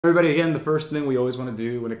Everybody, again, the first thing we always want to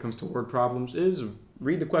do when it comes to word problems is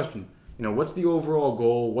read the question. What's the overall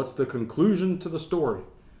goal? What's the conclusion to the story?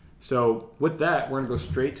 So with that, we're going to go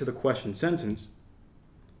straight to the question sentence.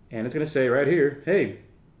 And it's going to say right here, hey,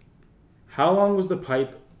 how long was the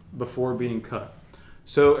pipe before being cut?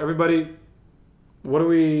 So everybody, what are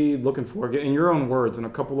we looking for? Get in your own words, in a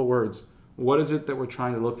couple of words. What is it that we're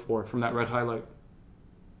trying to look for from that red highlight?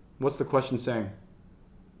 What's the question saying?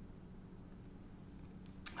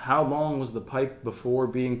 How long was the pipe before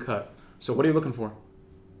being cut? So what are you looking for?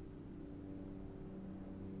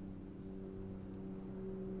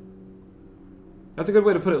 That's a good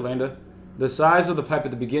way to put it, Landa. The size of the pipe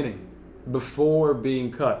at the beginning, before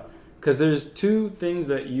being cut. Because there's two things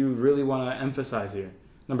that you really want to emphasize here.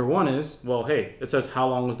 Number one is, well, hey, it says how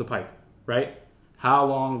long was the pipe, right? How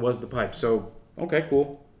long was the pipe? So, okay,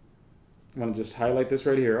 cool. I'm going to just highlight this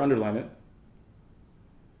right here, underline it.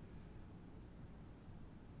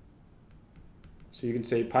 So you can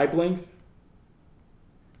say pipe length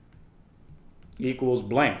equals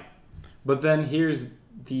blank. But then here's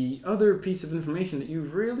the other piece of information that you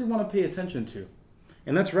really want to pay attention to.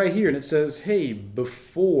 And that's right here. And it says, hey,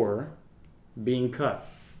 before being cut.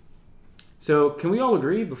 So can we all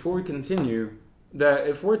agree, before we continue, that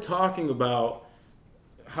if we're talking about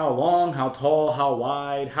how long, how tall, how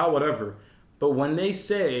wide, how whatever, but when they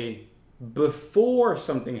say before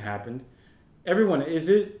something happened, everyone, is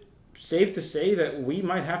it safe to say that we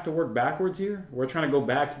might have to work backwards here? We're trying to go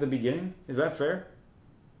back to the beginning. Is that fair?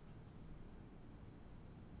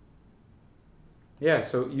 Yeah,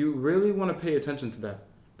 so you really want to pay attention to that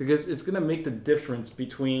because it's going to make the difference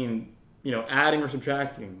between, adding or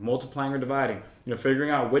subtracting, multiplying or dividing, figuring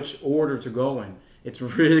out which order to go in. It's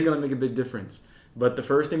really going to make a big difference. But the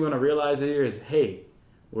first thing we want to realize here is, hey,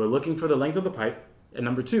 we're looking for the length of the pipe. And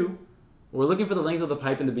number two, we're looking for the length of the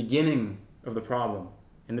pipe in the beginning of the problem.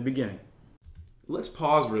 In the beginning. Let's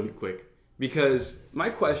pause really quick because my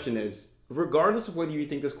question is, regardless of whether you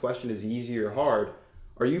think this question is easy or hard,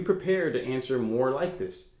 are you prepared to answer more like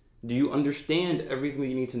this? Do you understand everything that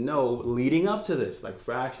you need to know leading up to this, like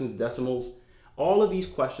fractions, decimals? All of these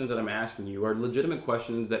questions that I'm asking you are legitimate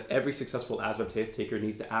questions that every successful ASVAB test taker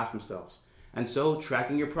needs to ask themselves. And so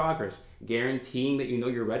tracking your progress, guaranteeing that you know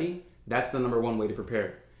you're ready, that's the number one way to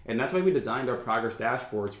prepare. And that's why we designed our progress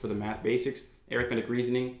dashboards for the math basics, arithmetic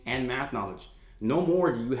reasoning, and math knowledge. No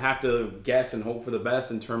more do you have to guess and hope for the best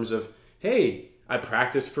in terms of, hey, I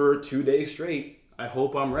practiced for 2 days straight, I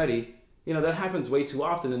hope I'm ready. That happens way too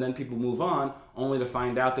often, and then people move on only to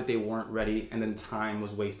find out that they weren't ready and then time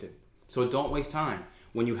was wasted. So don't waste time.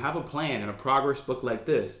 When you have a plan and a progress book like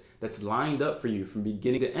this that's lined up for you from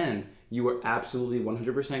beginning to end, you are absolutely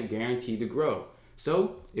 100% guaranteed to grow.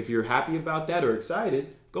 So if you're happy about that or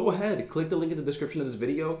excited, go ahead, click the link in the description of this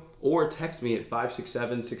video or text me at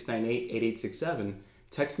 567-698-8867.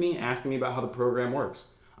 Text me asking me about how the program works.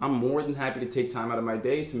 I'm more than happy to take time out of my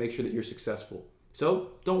day to make sure that you're successful.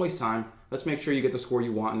 So don't waste time. Let's make sure you get the score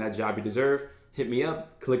you want in that job you deserve. Hit me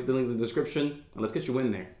up, click the link in the description, and let's get you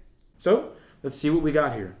in there. So let's see what we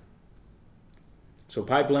got here. So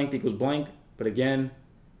pipe length equals blank, but again,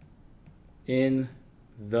 in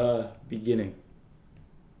the beginning.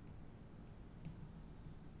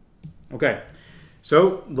 Okay,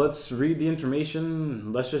 so let's read the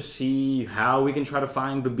information. Let's just see how we can try to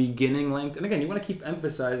find the beginning length. And again, you want to keep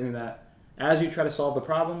emphasizing that as you try to solve the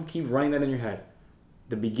problem, keep running that in your head.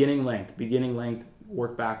 The beginning length,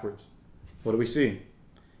 work backwards. What do we see?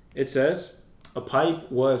 It says a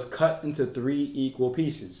pipe was cut into 3 equal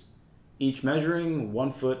pieces, each measuring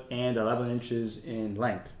 1 foot and 11 inches in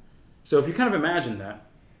length. So if you kind of imagine that,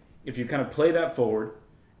 if you kind of play that forward,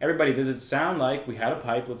 everybody, does it sound like we had a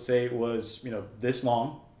pipe, let's say it was, this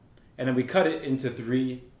long, and then we cut it into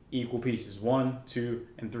 3 equal pieces, 1, 2,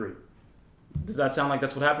 and 3. Does that sound like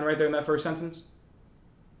that's what happened right there in that first sentence?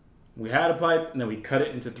 We had a pipe, and then we cut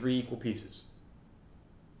it into 3 equal pieces.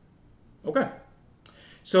 Okay.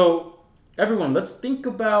 So everyone, let's think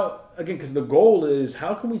about, again, because the goal is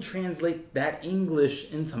how can we translate that English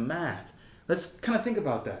into math? Let's kind of think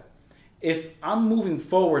about that. If I'm moving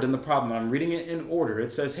forward in the problem, I'm reading it in order,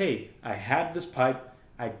 it says, hey, I had this pipe,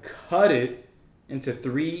 I cut it into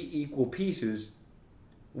 3 equal pieces.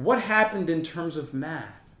 What happened in terms of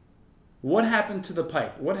math? What happened to the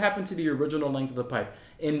pipe? What happened to the original length of the pipe?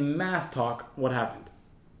 In math talk, what happened?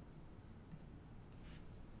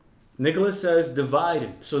 Nicholas says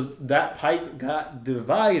divided. So that pipe got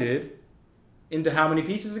divided into how many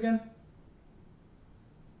pieces again?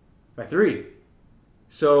 By 3.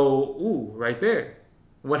 So, right there.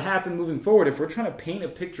 What happened moving forward, if we're trying to paint a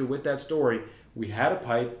picture with that story, we had a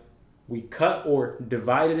pipe, we cut or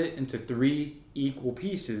divided it into 3 equal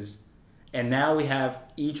pieces. And now we have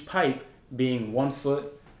each pipe being 1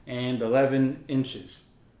 foot and 11 inches.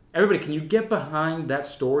 Everybody, can you get behind that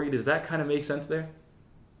story? Does that kind of make sense there?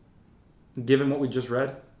 Given what we just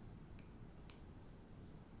read?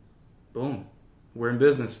 Boom. We're in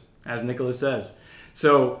business, as Nicholas says.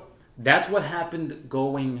 So that's what happened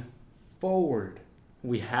going forward.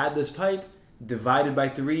 We had this pipe divided by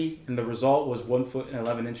 3, and the result was 1 foot and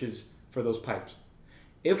 11 inches for those pipes.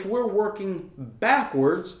 If we're working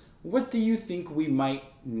backwards, what do you think we might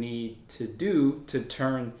need to do to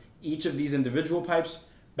turn each of these individual pipes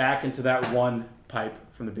back into that one pipe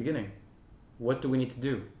from the beginning? What do we need to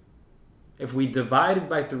do? If we divided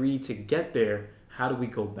by 3 to get there, how do we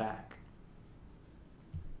go back?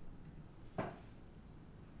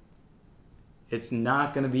 It's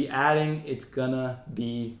not going to be adding, it's going to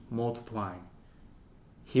be multiplying.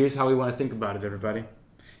 Here's how we want to think about it, everybody.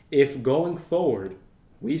 If going forward,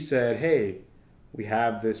 we said, hey, we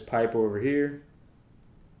have this pipe over here,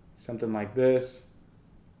 something like this.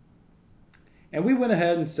 And we went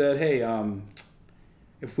ahead and said, hey,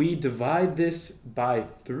 if we divide this by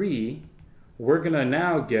 3, we're going to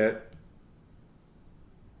now get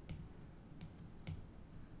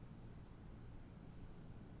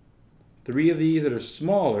three of these that are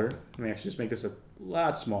smaller. Let me actually just make this a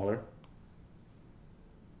lot smaller.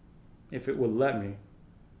 If it would let me.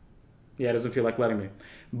 Yeah, it doesn't feel like letting me.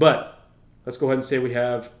 But let's go ahead and say we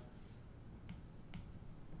have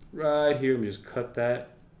right here. Let me just cut that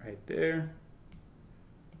right there.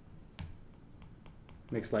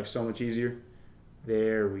 Makes life so much easier.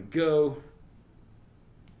 There we go.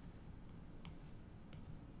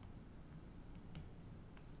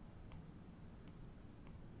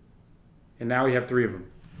 And now we have 3 of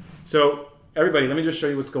them. So everybody, let me just show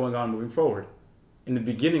you what's going on moving forward. In the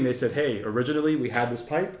beginning, they said, hey, originally we had this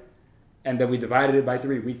pipe, and then we divided it by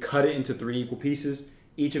 3. We cut it into 3 equal pieces.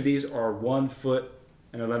 Each of these are 1 foot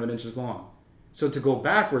and 11 inches long. So to go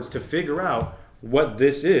backwards, to figure out what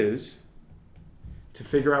this is, to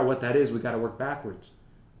figure out what that is, we got to work backwards.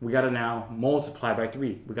 We got to now multiply by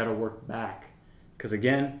 3. We got to work back. Because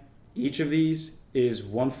again, each of these is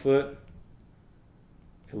 1 foot,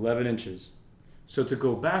 11 inches. So to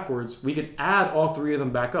go backwards, we could add all 3 of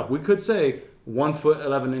them back up. We could say 1 foot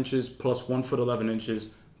 11 inches plus 1 foot 11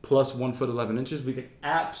 inches plus 1 foot 11 inches. We could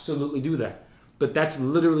absolutely do that. But that's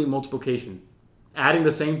literally multiplication. Adding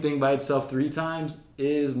the same thing by itself 3 times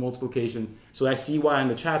is multiplication. So I see why in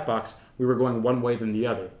the chat box we were going one way than the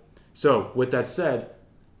other. So with that said,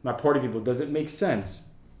 my party people, does it make sense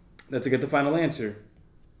that to get the final answer,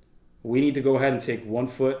 we need to go ahead and take 1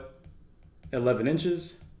 foot 11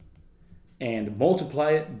 inches and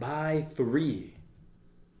multiply it by 3?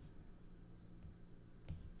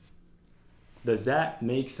 Does that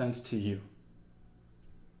make sense to you?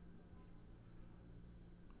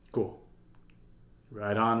 Cool.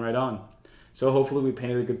 Right on, right on. So hopefully we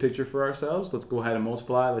painted a good picture for ourselves. Let's go ahead and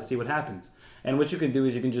multiply. Let's see what happens. And what you can do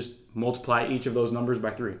is you can just multiply each of those numbers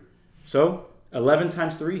by 3. So 11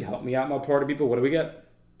 times 3, help me out, my party people. What do we get?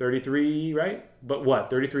 33, right? But what?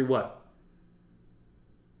 33 what?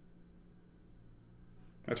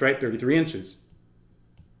 That's right, 33 inches.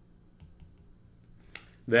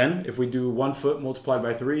 Then, if we do 1 foot multiplied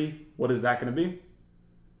by 3, what is that going to be?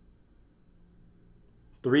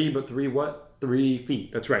 3, but 3 what? 3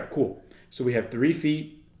 feet. That's right, cool. So we have 3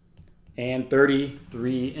 feet and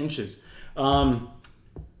 33 inches.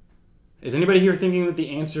 Is anybody here thinking that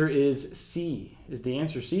the answer is C? Is the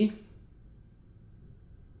answer C?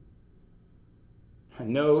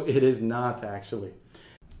 No, it is not actually.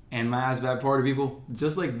 And my ASVAB party people,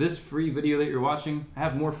 just like this free video that you're watching, I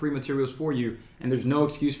have more free materials for you, and there's no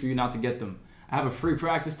excuse for you not to get them. I have a free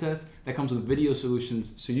practice test that comes with video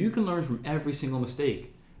solutions so you can learn from every single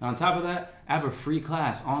mistake. And on top of that, I have a free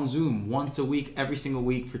class on Zoom once a week, every single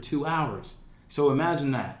week for 2 hours. So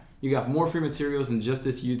imagine that. You got more free materials than just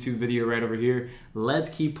this YouTube video right over here. Let's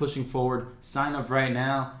keep pushing forward. Sign up right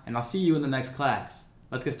now, and I'll see you in the next class.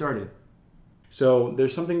 Let's get started. So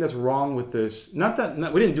there's something that's wrong with this. Not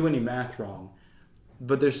that we didn't do any math wrong,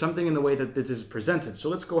 but there's something in the way that this is presented. So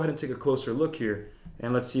let's go ahead and take a closer look here,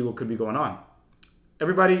 and let's see what could be going on.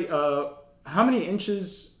 Everybody, how many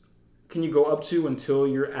inches can you go up to until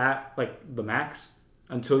you're at like the max?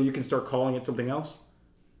 Until you can start calling it something else?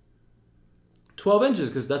 12 inches,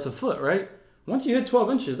 because that's a foot, right? Once you hit 12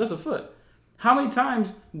 inches, that's a foot. How many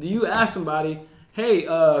times do you ask somebody, hey,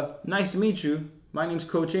 nice to meet you. My name's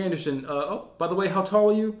Coach Anderson. Oh, by the way, how tall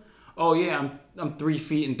are you? Oh yeah, I'm 3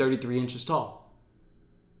 feet and 33 inches tall.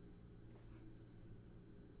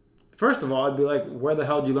 First of all, I'd be like, where the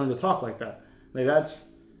hell did you learn to talk like that? Like that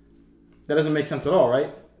doesn't make sense at all,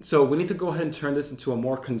 right? So we need to go ahead and turn this into a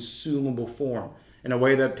more consumable form in a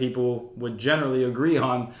way that people would generally agree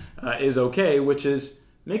on is okay, which is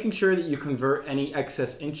making sure that you convert any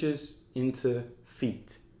excess inches into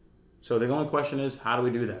feet. So the only question is, how do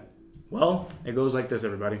we do that? Well, it goes like this,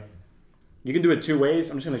 everybody. You can do it two ways.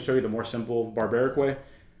 I'm just going to show you the more simple, barbaric way.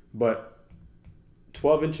 But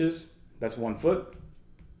 12 inches, that's 1 foot.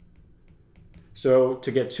 So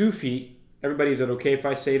to get 2 feet, everybody, is it okay if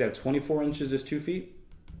I say that 24 inches is 2 feet?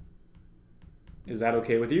 Is that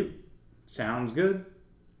okay with you? Sounds good.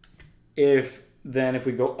 If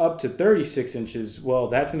we go up to 36 inches, well,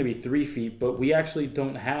 that's going to be 3 feet, but we actually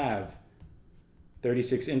don't have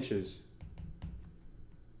 36 inches.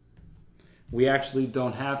 We actually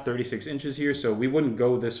don't have 36 inches here, so we wouldn't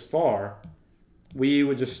go this far. We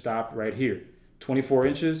would just stop right here. 24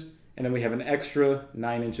 inches, and then we have an extra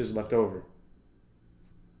 9 inches left over.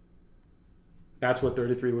 That's what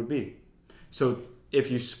 33 would be. So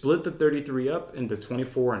if you split the 33 up into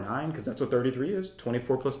 24 and 9, because that's what 33 is,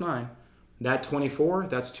 24 plus 9, that 24,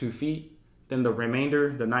 that's 2 feet. Then the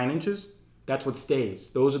remainder, the 9 inches, that's what stays.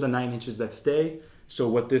 Those are the 9 inches that stay. So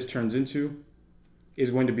what this turns into is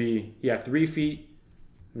going to be, 3 feet.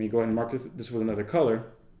 Let me go ahead and mark this with another color.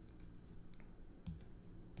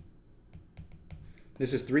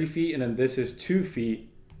 This is 3 feet, and then this is 2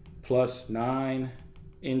 feet plus 9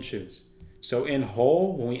 inches. So in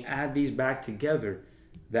whole, when we add these back together,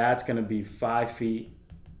 that's going to be 5 feet,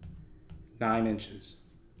 9 inches.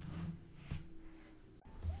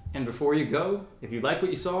 And before you go, if you like what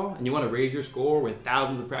you saw and you want to raise your score with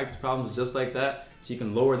thousands of practice problems just like that, so you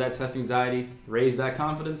can lower that test anxiety, raise that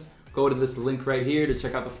confidence, go to this link right here to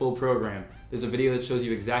check out the full program. There's a video that shows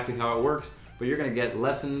you exactly how it works, but you're going to get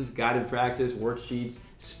lessons, guided practice, worksheets,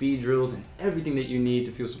 speed drills, and everything that you need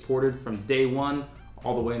to feel supported from day one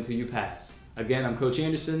all the way until you pass. Again, I'm Coach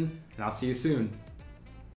Anderson, and I'll see you soon.